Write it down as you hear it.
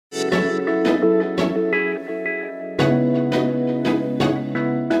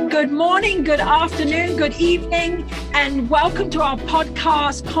morning, good afternoon, good evening, and welcome to our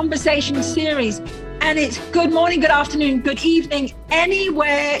podcast conversation series. And it's good morning, good afternoon, good evening,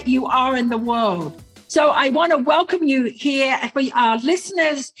 anywhere you are in the world. So I want to welcome you here for our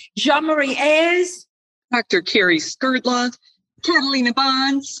listeners, Jean-Marie Ayres, Dr. Carrie Skrdla, Catalina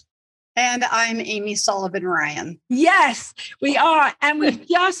Bonds, and I'm Amy Sullivan Ryan. Yes, we are. And we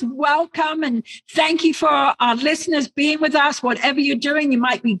just welcome and thank you for our listeners being with us, whatever you're doing. You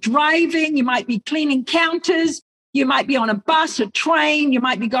might be driving, you might be cleaning counters, you might be on a bus or train, you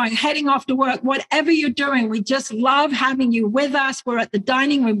might be heading off to work, whatever you're doing. We just love having you with us. We're at the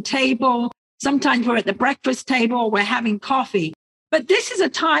dining room table. Sometimes we're at the breakfast table, we're having coffee. But this is a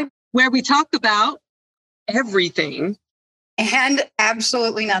time where we talk about everything and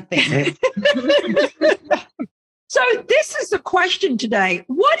absolutely nothing. So this is the question today.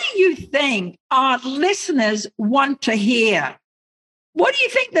 What do you think our listeners want to hear? What do you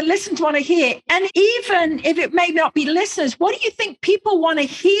think the listeners want to hear? And even if it may not be listeners, what do you think people want to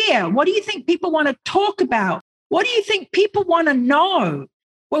hear? What do you think people want to talk about? What do you think people want to know?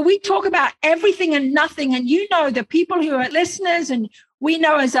 Well, we talk about everything and nothing. And you know, the people who are listeners and we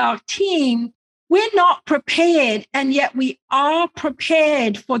know as our team, we're not prepared. And yet we are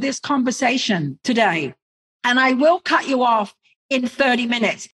prepared for this conversation today. And I will cut you off in 30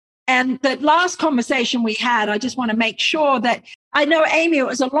 minutes. And the last conversation we had, I just want to make sure that I know, Amy, it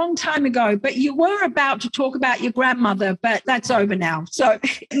was a long time ago, but you were about to talk about your grandmother, but that's over now. So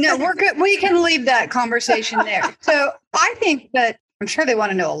no, we're good. We can leave that conversation there. So I think that I'm sure they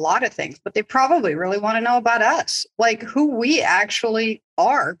want to know a lot of things, but they probably really want to know about us, like who we actually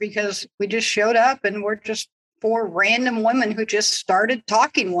are, because we just showed up and we're just four random women who just started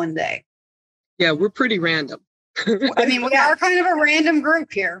talking one day. Yeah, we're pretty random. I mean, we are kind of a random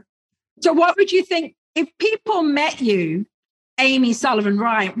group here. So what would you think if people met you, Amy Sullivan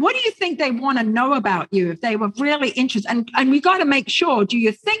Ryan, what do you think they want to know about you if they were really interested? And we got to make sure, do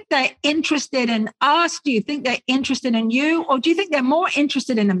you think they're interested in us? Do you think they're interested in you? Or do you think they're more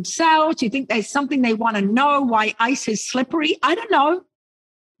interested in themselves? Do you think there's something they want to know, why ice is slippery? I don't know.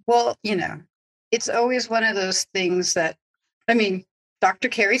 Well, you know, it's always one of those things that, I mean, Dr.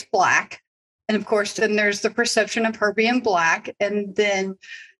 Carrie's Black. And of course, then there's the perception of her being Black. And then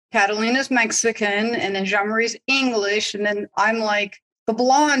Catalina's Mexican, and then Jean-Marie's English, and then I'm like the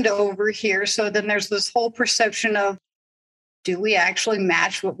blonde over here. So then there's this whole perception of, do we actually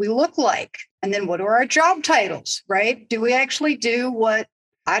match what we look like? And then what are our job titles, right? Do we actually do what,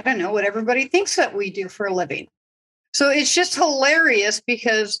 I don't know, what everybody thinks that we do for a living? So it's just hilarious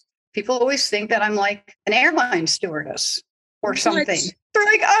because people always think that I'm like an airline stewardess or something. They're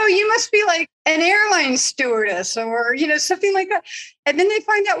like, oh, you must be like an airline stewardess or, you know, something like that. And then they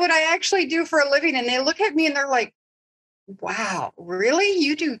find out what I actually do for a living and they look at me and they're like, wow, really?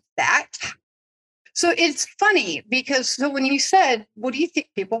 You do that? So it's funny because so when you said, what do you think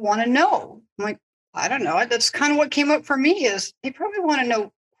people want to know? I'm like, I don't know. That's kind of what came up for me is they probably want to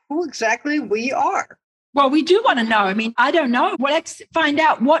know who exactly we are. Well, we do want to know. I mean, I don't know. Well, let's find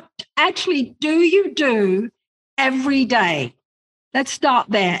out what actually do you do every day? Let's start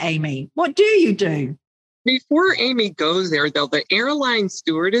there, Amy. What do you do? Before Amy goes there, though, the airline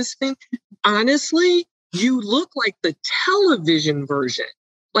stewardess thing, honestly, you look like the television version,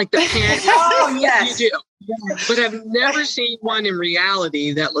 like the oh, yes. You do. But I've never seen one in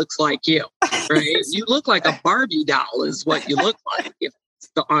reality that looks like you, right? You look like a Barbie doll is what you look like, if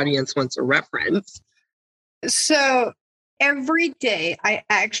the audience wants a reference. So every day, I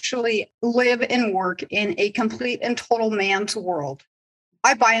actually live and work in a complete and total man's world.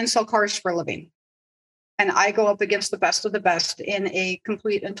 I buy and sell cars for a living. And I go up against the best of the best in a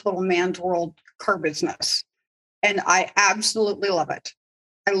complete and total man's world car business. And I absolutely love it.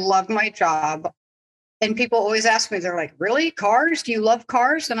 I love my job. And people always ask me, they're like, really? Cars? Do you love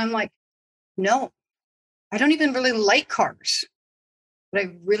cars? And I'm like, no, I don't even really like cars. But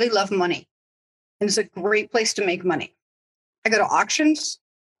I really love money. And it's a great place to make money. I go to auctions.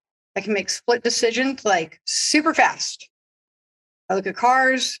 I can make split decisions like super fast. I look at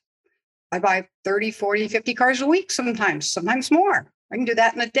cars. I buy 30, 40, 50 cars a week sometimes more. I can do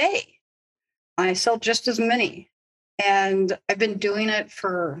that in a day. I sell just as many. And I've been doing it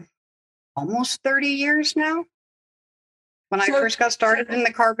for almost 30 years now. When I first got started in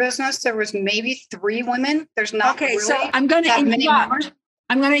the car business, there was maybe 3 women. There's not okay, really so I'm going to interrupt.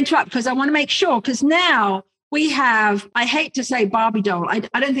 I'm going to interrupt because I want to make sure, because now we have, I hate to say Barbie doll. I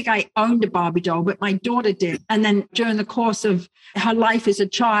don't think I owned a Barbie doll, but my daughter did. And then during the course of her life as a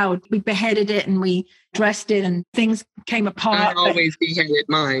child, we beheaded it and we dressed it and things came apart. I always beheaded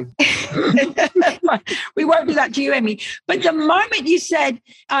mine. We won't do that to you, Amy. But the moment you said,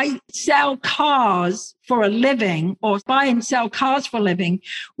 I sell cars for a living or buy and sell cars for a living,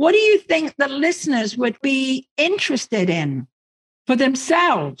 what do you think the listeners would be interested in for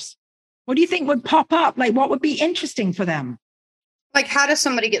themselves? What do you think would pop up? Like, what would be interesting for them? Like, how does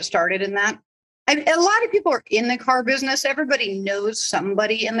somebody get started in that? A lot of people are in the car business. Everybody knows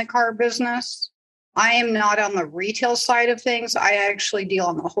somebody in the car business. I am not on the retail side of things. I actually deal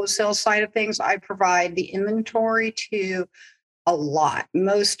on the wholesale side of things. I provide the inventory to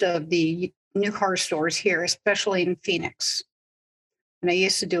most of the new car stores here, especially in Phoenix. And I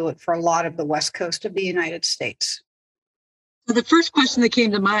used to do it for a lot of the West Coast of the United States. So the first question that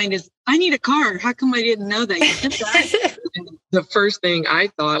came to mind is, I need a car. How come I didn't know that? You did that? The first thing I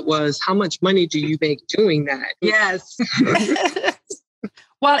thought was, how much money do you make doing that? Yes.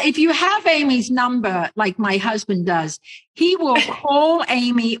 Well, if you have Amy's number, like my husband does, he will call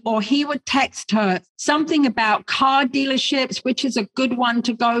Amy or he would text her something about car dealerships, which is a good one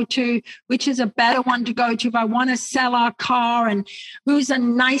to go to, which is a better one to go to if I want to sell our car, and who's the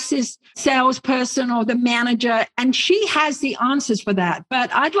nicest salesperson or the manager. And she has the answers for that.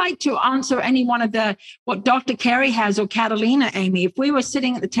 But I'd like to answer any one of what Dr. Carey has or Catalina, Amy. If we were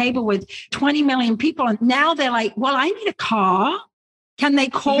sitting at the table with 20 million people and now they're like, well, I need a car. Can they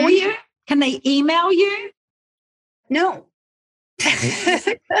call you? Can they email you? No.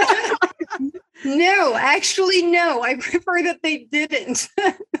 No, actually, no. I prefer that they didn't.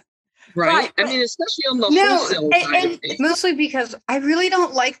 Right. I mean, especially on the wholesale side of things. Mostly because I really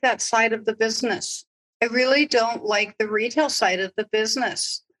don't like that side of the business. I really don't like the retail side of the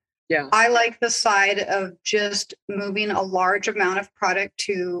business. Yeah. I like the side of just moving a large amount of product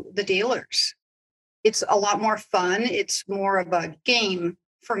to the dealers. It's a lot more fun. It's more of a game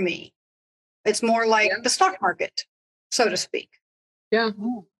for me. It's more like the stock market, so to speak. Yeah.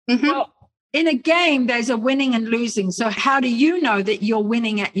 Mm-hmm. Well, in a game, there's a winning and losing. So how do you know that you're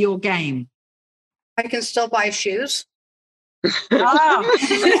winning at your game? I can still buy shoes.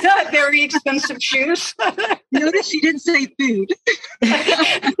 Ah. Very expensive shoes. Notice she didn't say food.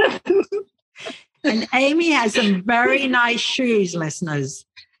 And Amy has some very nice shoes, listeners.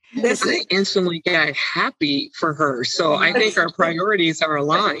 I instantly got happy for her. So I think our priorities are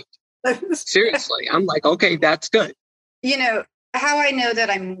aligned. Seriously. I'm like, okay, that's good. You know, how I know that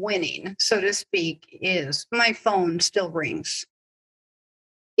I'm winning, so to speak, is my phone still rings.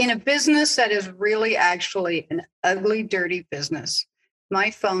 In a business that is really actually an ugly, dirty business,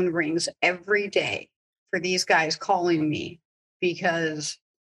 my phone rings every day for these guys calling me because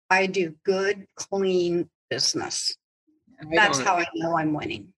I do good, clean business. That's how I know I'm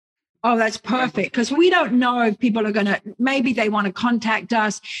winning. Oh, that's perfect. Because we don't know if people are going to, maybe they want to contact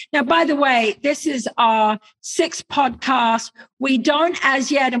us. Now, by the way, this is our 6th podcast. We don't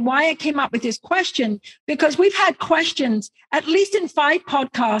as yet, and why I came up with this question, because we've had questions, at least in 5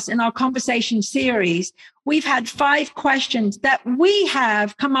 podcasts in our conversation series, we've had 5 questions that we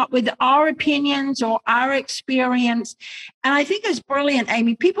have come up with our opinions or our experience. And I think it's brilliant,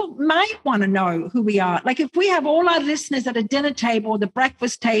 Amy. People might want to know who we are. Like if we have all our listeners at a dinner table, the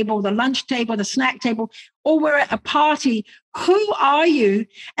breakfast table, the lunch table, the snack table, or we're at a party, who are you?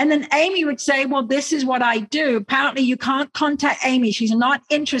 And then Amy would say, well, this is what I do. Apparently you can't contact Amy. She's not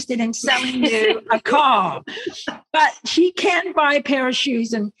interested in selling you a car, but she can buy a pair of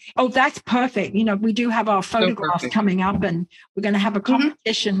shoes. And, oh, that's perfect. You know, we do have our photographs coming up and we're going to have a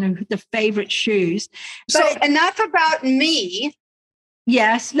competition of the favorite shoes. So enough about me.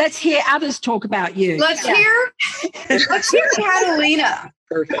 Yes. Let's hear others talk about you. Let's hear Catalina.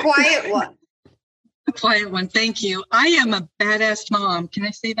 Perfect. Quiet one. A quiet one. Thank you. I am a badass mom. Can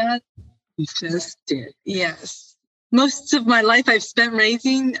I say that? You just did. Yes. Most of my life I've spent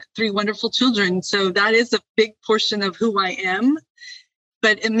raising 3 wonderful children. So that is a big portion of who I am.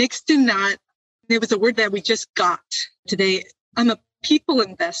 But mixed in that, there was a word that we just got today. I'm a people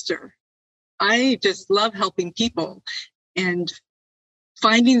investor. I just love helping people and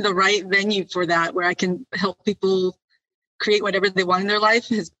finding the right venue for that, where I can help people create whatever they want in their life,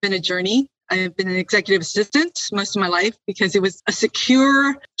 has been a journey. I've been an executive assistant most of my life because it was a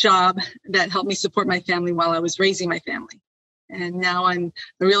secure job that helped me support my family while I was raising my family. And now I'm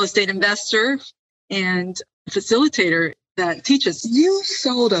a real estate investor and facilitator that teaches. You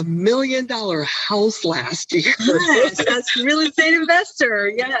sold $1 million house last year. Yes, that's real estate investor.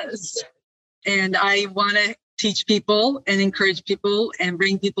 Yes. And I want to teach people and encourage people and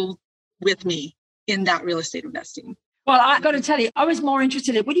bring people with me in that real estate investing. Well, I got to tell you, I was more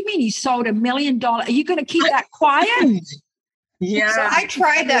interested in, what do you mean you sold $1 million? Are you going to keep that quiet? Yeah. So I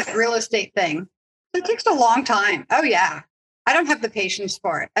tried that real estate thing. It takes a long time. Oh, yeah. I don't have the patience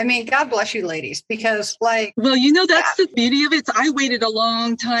for it. I mean, God bless you, ladies, because Well, that's the beauty of it. I waited a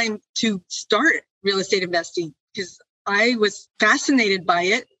long time to start real estate investing because I was fascinated by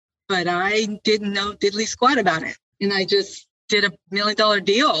it, but I didn't know diddly squat about it. And I just did $1 million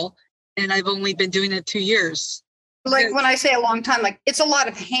deal, and I've only been doing it 2 years. like when I say a long time, like it's a lot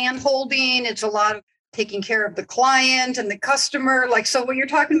of hand holding. It's a lot of taking care of the client and the customer. Like, so when you're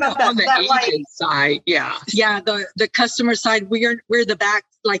talking about that, On the that agent side, yeah. Yeah, the customer side, we're the back,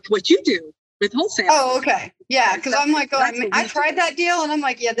 like what you do with wholesale. Oh, okay. Yeah. Cause I'm like, That's I tried that deal and I'm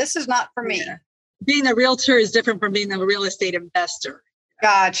like, yeah, this is not for me. Yeah. Being a realtor is different from being a real estate investor.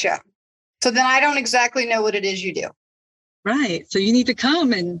 Gotcha. So then I don't exactly know what it is you do. Right. So you need to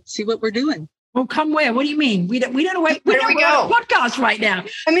come and see what we're doing. Well, come where? What do you mean? We don't know where There we we're on a go. podcast right now.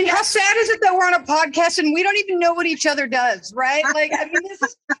 I mean, how sad is it that we're on a podcast and we don't even know what each other does, right? Like, I mean, this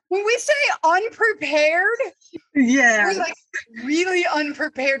is when we say unprepared, Yeah. we're like really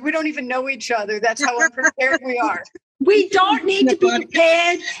unprepared. We don't even know each other. That's how unprepared we are. We don't need to be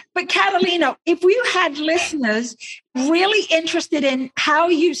prepared. But Catalina, if you had listeners really interested in how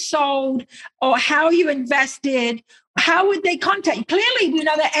you sold or how you invested, how would they contact you? Clearly, we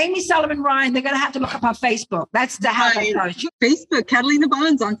know that Amy Sullivan Ryan, they're going to have to look up her Facebook. That's the how they know. Facebook, Catalina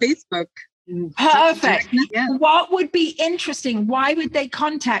Bonds on Facebook. Perfect. Yeah. What would be interesting? Why would they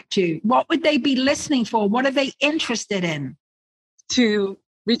contact you? What would they be listening for? What are they interested in? To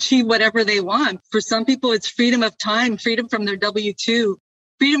achieve whatever they want. For some people, it's freedom of time, freedom from their W-2,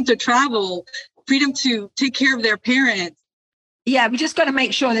 freedom to travel, freedom to take care of their parents. Yeah, we just got to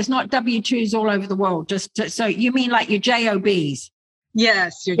make sure there's not W-2s all over the world. So you mean like your JOBs?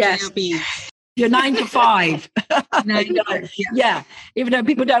 Yes, your Yes. JOBs. Your 9 to 5. Yeah. Yeah. Even though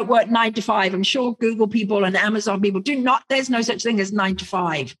people don't work 9 to 5, I'm sure Google people and Amazon people do not. There's no such thing as 9 to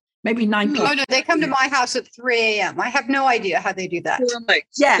 5. Maybe 9 p.m. Oh, no, they come to my house at 3 a.m. I have no idea how they do that. We're like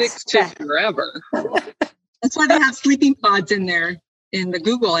Yes, 6 to yes. forever. That's why they have sleeping pods in there in the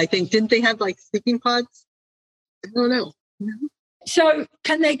Google, I think. Didn't they have like sleeping pods? I don't know. So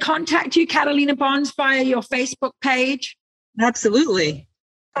can they contact you, Catalina Bonds, via your Facebook page? Absolutely.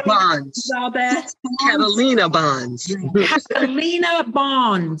 Bonds. Are there? Catalina Bonds. Catalina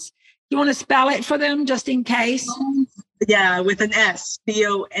Bonds. You want to spell it for them just in case? Yeah, with an S,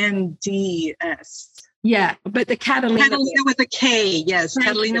 Bonds. Yeah, but the Catalina. Catalina with a K. Yes, Thank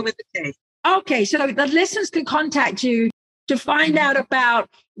Catalina you. with a K. Okay, so the listeners can contact you to find out about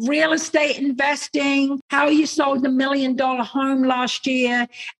real estate investing, how you sold the $1 million home last year,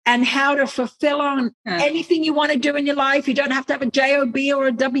 and how to fulfill on anything you want to do in your life. You don't have to have a JOB or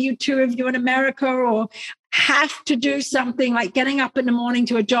a W-2 if you're in America, or have to do something like getting up in the morning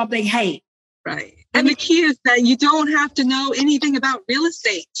to a job they hate. Right. And the key is that you don't have to know anything about real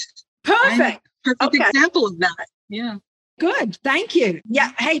estate. Perfect. Perfect Okay. example of that. Yeah. Good. Thank you.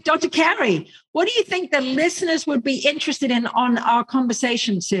 Yeah. Hey, Dr. Carey, what do you think the listeners would be interested in on our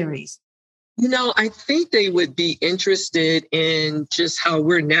conversation series? I think they would be interested in just how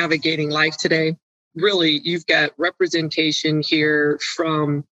we're navigating life today. Really, you've got representation here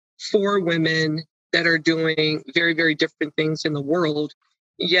from 4 women that are doing very, very different things in the world,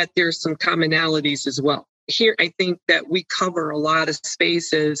 yet there's some commonalities as well. Here, I think that we cover a lot of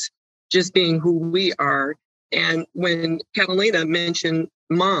spaces just being who we are. And when Catalina mentioned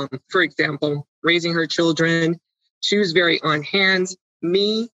mom, for example, raising her children, she was very on hands.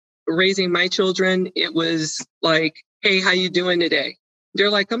 Me raising my children, it was like, hey, how you doing today? They're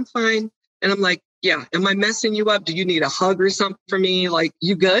like, I'm fine. And I'm like, yeah, am I messing you up? Do you need a hug or something from me? Like,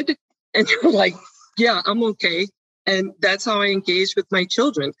 you good? And they're like, yeah, I'm okay. And that's how I engaged with my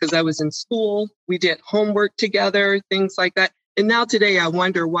children because I was in school. We did homework together, things like that. And now today I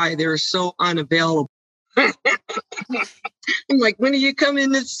wonder why they're so unavailable. I'm like, when are you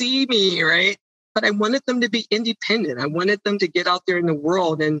coming to see me, right? But I wanted them to be independent. I wanted them to get out there in the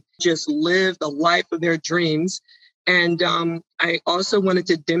world and just live the life of their dreams. And I also wanted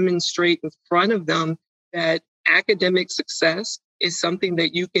to demonstrate in front of them that academic success is something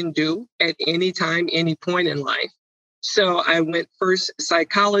that you can do at any time, any point in life. So I went first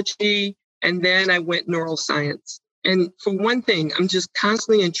psychology, and then I went neuroscience. And for one thing, I'm just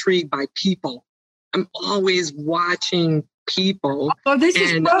constantly intrigued by people. I'm always watching people. Oh, this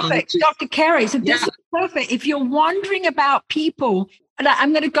is perfect, Dr. Carey. So this Yeah. is perfect. If you're wondering about people, and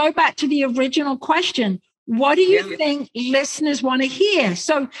I'm going to go back to the original question. What do you think listeners want to hear?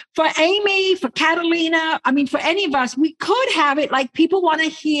 So for Amy, for Catalina, I mean, for any of us, we could have it like people want to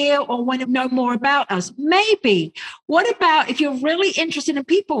hear or want to know more about us. Maybe. What about if you're really interested in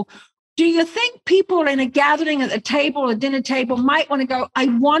people? Do you think people in a gathering at a table, a dinner table, might want to go, I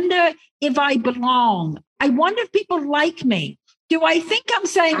wonder if I belong? I wonder if people like me. Do I think I'm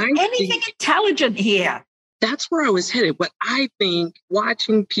saying anything intelligent here? That's where I was headed. What I think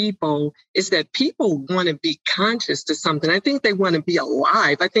watching people is that people want to be conscious to something. I think they want to be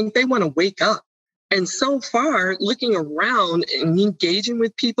alive. I think they want to wake up. And so far, looking around and engaging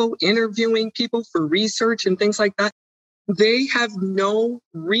with people, interviewing people for research and things like that, they have no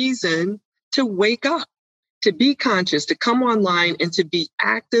reason to wake up, to be conscious, to come online and to be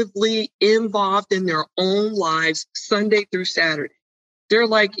actively involved in their own lives Sunday through Saturday. They're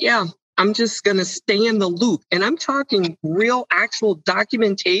like, yeah, I'm just going to stay in the loop. And I'm talking real, actual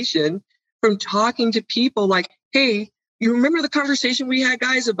documentation from talking to people like, hey, you remember the conversation we had,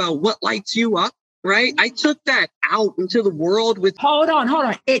 guys, about what lights you up, right? I took that out into the world with... Hold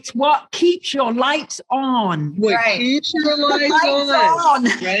on. It's what keeps your lights on. What keeps your lights on.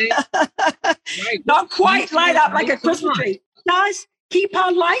 Right? Right. Not quite light up like a Christmas tree. Does keep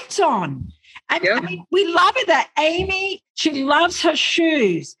our lights on. And I mean, we love it that Amy, she loves her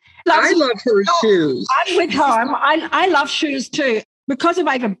shoes. I love her shoes. I'm with her. I love shoes too. Because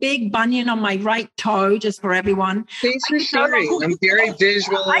I have a big bunion on my right toe, just for everyone. Thanks for sharing. I'm very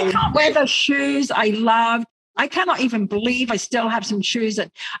visual. I can't wear the shoes I love. I cannot even believe I still have some shoes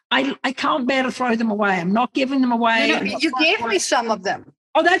that I can't bear to throw them away. I'm not giving them away. You gave me some of them.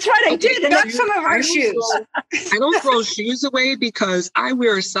 Oh, that's right. I did. And that's some of our shoes. I don't throw shoes away because I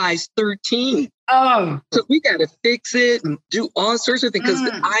wear a size 13. Oh. So we got to fix it and do all sorts of things because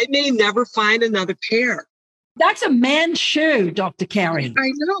I may never find another pair. That's a man's shoe, Dr. Carey.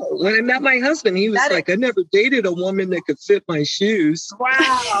 I know. When I met my husband, he was like, I never dated a woman that could fit my shoes.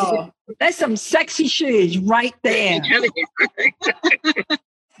 Wow. That's some sexy shoes right there.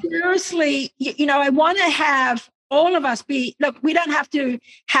 Seriously, I want to have all of us look, we don't have to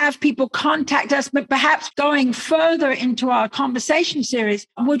have people contact us, but perhaps going further into our conversation series,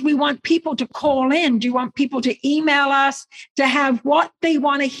 would we want people to call in? Do you want people to email us to have what they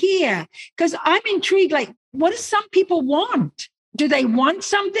want to hear? Because I'm intrigued, like, what do some people want? Do they want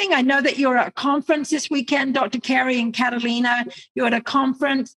something? I know that you're at a conference this weekend, Dr. Carey and Catalina. You're at a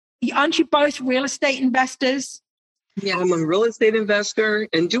conference. Aren't you both real estate investors? Yeah, I'm a real estate investor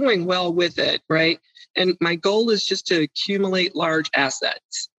and doing well with it, right? And my goal is just to accumulate large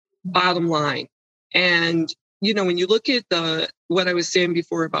assets, bottom line. And, when you look at what I was saying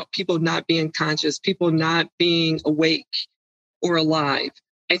before about people not being conscious, people not being awake or alive,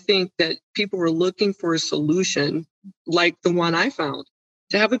 I think that people are looking for a solution like the one I found.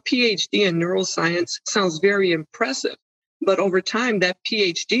 To have a PhD in neuroscience sounds very impressive, but over time, that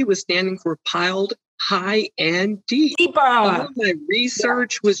PhD was standing for piled high and deep. All of my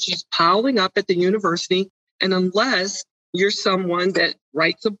research was just piling up at the university. And unless you're someone that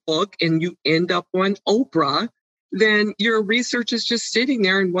writes a book and you end up on Oprah, then your research is just sitting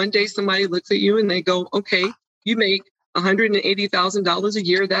there. And one day somebody looks at you and they go, okay, you make $180,000 a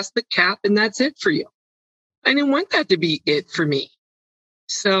year. That's the cap. And that's it for you. I didn't want that to be it for me.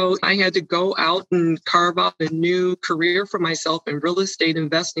 So I had to go out and carve out a new career for myself, and real estate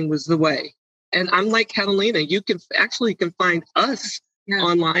investing was the way. And I'm like Catalina, you can find us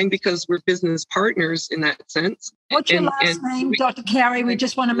online because we're business partners in that sense. What's your last name, Dr. Carey? We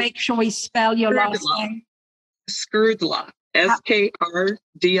just want to make sure we spell your last name. Skrdla,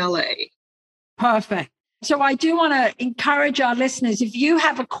 Skrdla. Perfect. So I do want to encourage our listeners, if you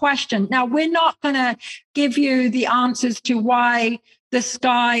have a question, now we're not going to give you the answers to why the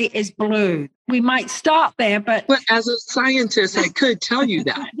sky is blue. We might start there, but as a scientist, I could tell you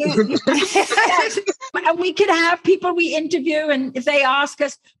that. And we could have people we interview, and if they ask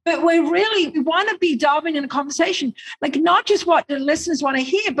us, but we want to be diving in a conversation, like not just what the listeners want to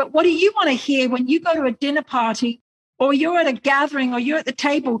hear, but what do you want to hear when you go to a dinner party or you're at a gathering or you're at the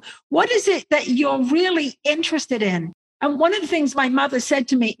table? What is it that you're really interested in? And one of the things my mother said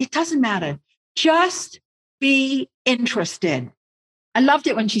to me, it doesn't matter, just be interested. I loved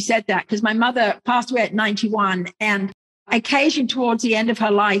it when she said that because my mother passed away at 91, and occasionally towards the end of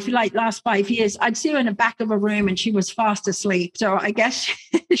her life, like last 5 years, I'd see her in the back of a room and she was fast asleep. So I guess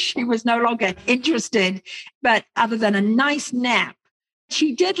she was no longer interested, but other than a nice nap,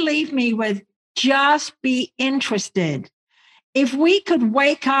 she did leave me with just be interested. If we could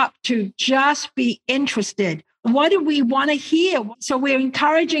wake up to just be interested, what do we want to hear? So we're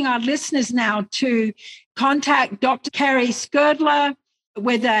encouraging our listeners now to contact Dr. Carey Skrdla.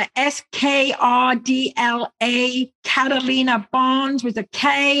 with a SKRDLA, Catalina Bonds with a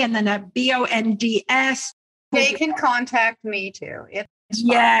K and then a BONDS. They can contact me too.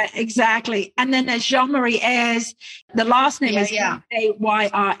 Yeah, exactly. And then there's Jean-Marie Ayres. The last name is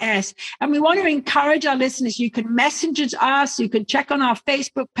AYRS. And we want to encourage our listeners. You can message us. You can check on our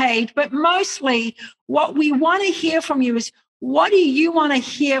Facebook page. But mostly what we want to hear from you is, what do you want to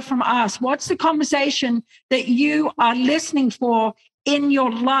hear from us? What's the conversation that you are listening for in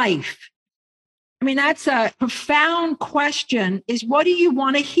your life? I mean, that's a profound question, is what do you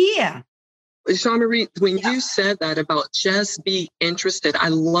want to hear? Jean-Marie, when you said that about just be interested, I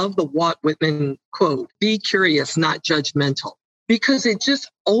love the Walt Whitman quote, be curious, not judgmental, because it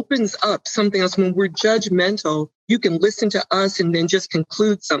just opens up something else. When we're judgmental, you can listen to us and then just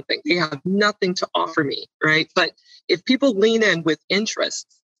conclude something. They have nothing to offer me, right? But if people lean in with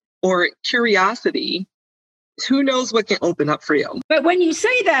interest or curiosity, who knows what can open up for you. But when you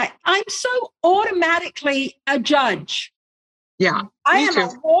say that, I'm so automatically a judge. Yeah. I am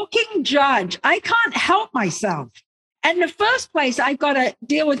a walking judge. I can't help myself. And the first place I've got to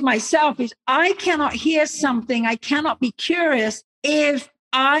deal with myself is I cannot hear something. I cannot be curious if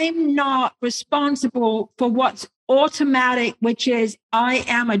I'm not responsible for what's automatic, which is I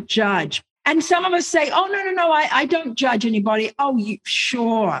am a judge. And some of us say, oh, no, I don't judge anybody. Oh, you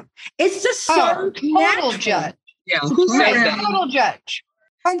sure. It's just so total judge. Yeah. Who says that? Total judge.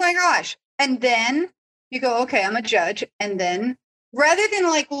 Oh my gosh. And then you go, okay, I'm a judge. And then rather than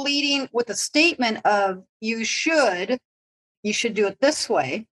like leading with a statement of you should do it this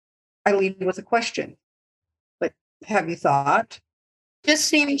way, I lead with a question. But have you thought? Just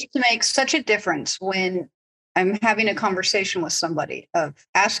seems to make such a difference when I'm having a conversation with somebody of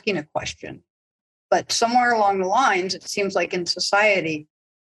asking a question. But somewhere along the lines, it seems like in society,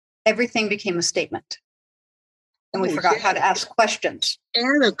 everything became a statement. And we forgot how to ask questions.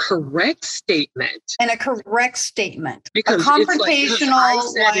 And a correct statement. Because a confrontational, I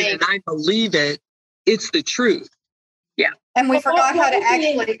said it and I believe it. It's the truth. Yeah. And we forgot how to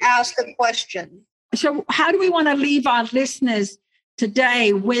actually ask a question. So how do we want to leave our listeners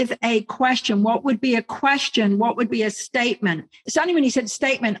today with a question? What would be a question? What would be a statement? It's only when you said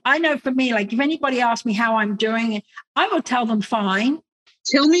statement, I know for me, like if anybody asks me how I'm doing, I will tell them fine.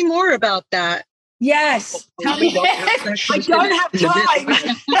 Tell me more about that. Yes. Tell me. I don't have time.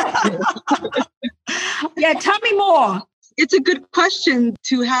 Yeah, tell me more. It's a good question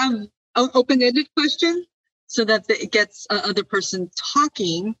to have an open-ended question so that it gets other person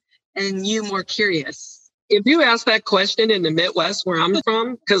talking and you more curious. If you ask that question in the Midwest where I'm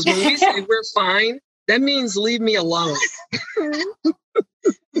from, because when we say we're fine, that means leave me alone.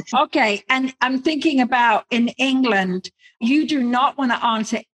 Okay. And I'm thinking about in England, you do not want to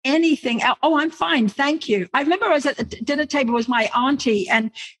answer anything else. Oh, I'm fine. Thank you. I remember I was at the dinner table with my auntie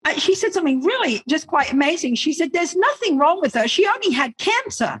and she said something really just quite amazing. She said, there's nothing wrong with her. She only had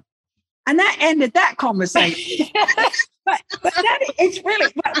cancer. And that ended that conversation. but that, it's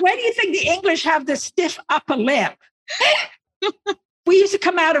really, where do you think the English have the stiff upper lip? We used to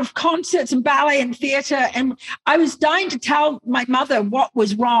come out of concerts and ballet and theater, and I was dying to tell my mother what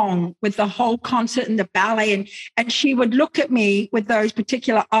was wrong with the whole concert and the ballet. And she would look at me with those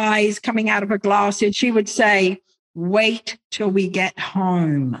particular eyes coming out of her glasses. She would say, wait till we get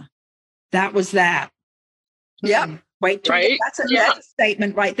home. That was that. Yeah. Wait till that's a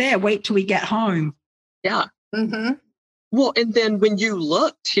statement right there. Wait till we get home. Yeah. Mm-hmm. Well, and then when you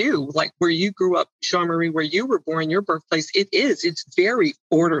look too, like where you grew up, Jean-Marie, where you were born, your birthplace, it's very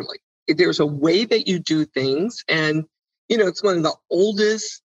orderly. There's a way that you do things. And, it's one of the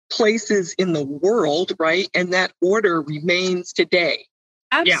oldest places in the world, right? And that order remains today.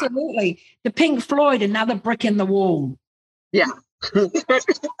 Absolutely. Yeah. The Pink Floyd, another brick in the wall. Yeah.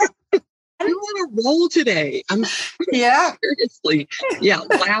 I'm on a roll today. I'm seriously,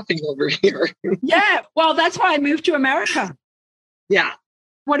 laughing over here. Yeah. Well, that's why I moved to America. Yeah.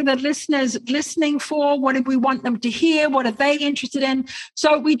 What are the listeners listening for? What do we want them to hear? What are they interested in?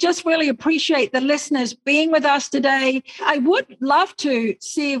 So we just really appreciate the listeners being with us today. I would love to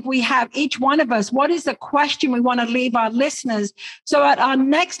see if we have each one of us, what is the question we want to leave our listeners? So at our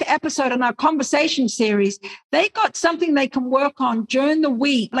next episode in our conversation series, they got something they can work on during the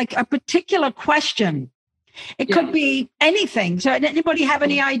week, like a particular question. It could be anything. So anybody have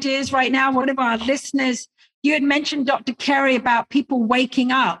any ideas right now? One of our listeners, you had mentioned, Dr. Carey, about people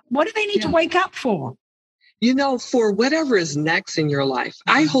waking up. What do they need to wake up for? For whatever is next in your life.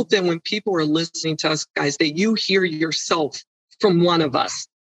 I hope that when people are listening to us, guys, that you hear yourself from one of us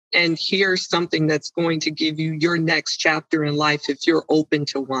and hear something that's going to give you your next chapter in life if you're open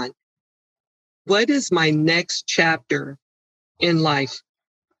to one. What is my next chapter in life?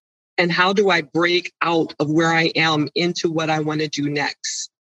 And how do I break out of where I am into what I want to do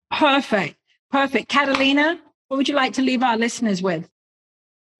next? Perfect. Perfect. Catalina, what would you like to leave our listeners with?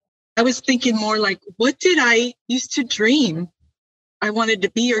 I was thinking more like, what did I used to dream I wanted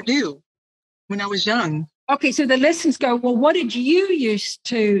to be or do when I was young? Okay, so the listeners go, well, what did you used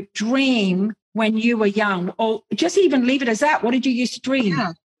to dream when you were young? Or just even leave it as that. What did you used to dream?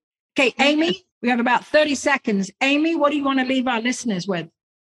 Yeah. Okay, Amy, we have about 30 seconds. Amy, what do you want to leave our listeners with?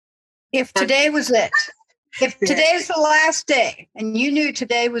 If today was it, if today's the last day and you knew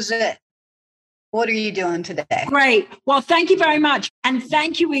today was it, what are you doing today? Great. Well, thank you very much. And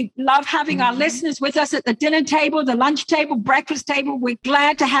thank you. We love having our listeners with us at the dinner table, the lunch table, breakfast table. We're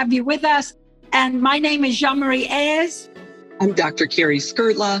glad to have you with us. And my name is Jean-Marie Ayers. I'm Dr. Carrie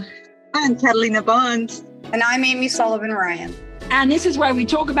Skirtla. I'm Catalina Bonds. And I'm Amy Sullivan Ryan. And this is where we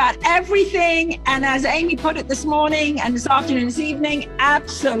talk about everything. And as Amy put it this morning and this afternoon, this evening,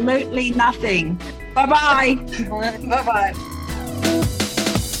 absolutely nothing. Bye-bye. Bye-bye.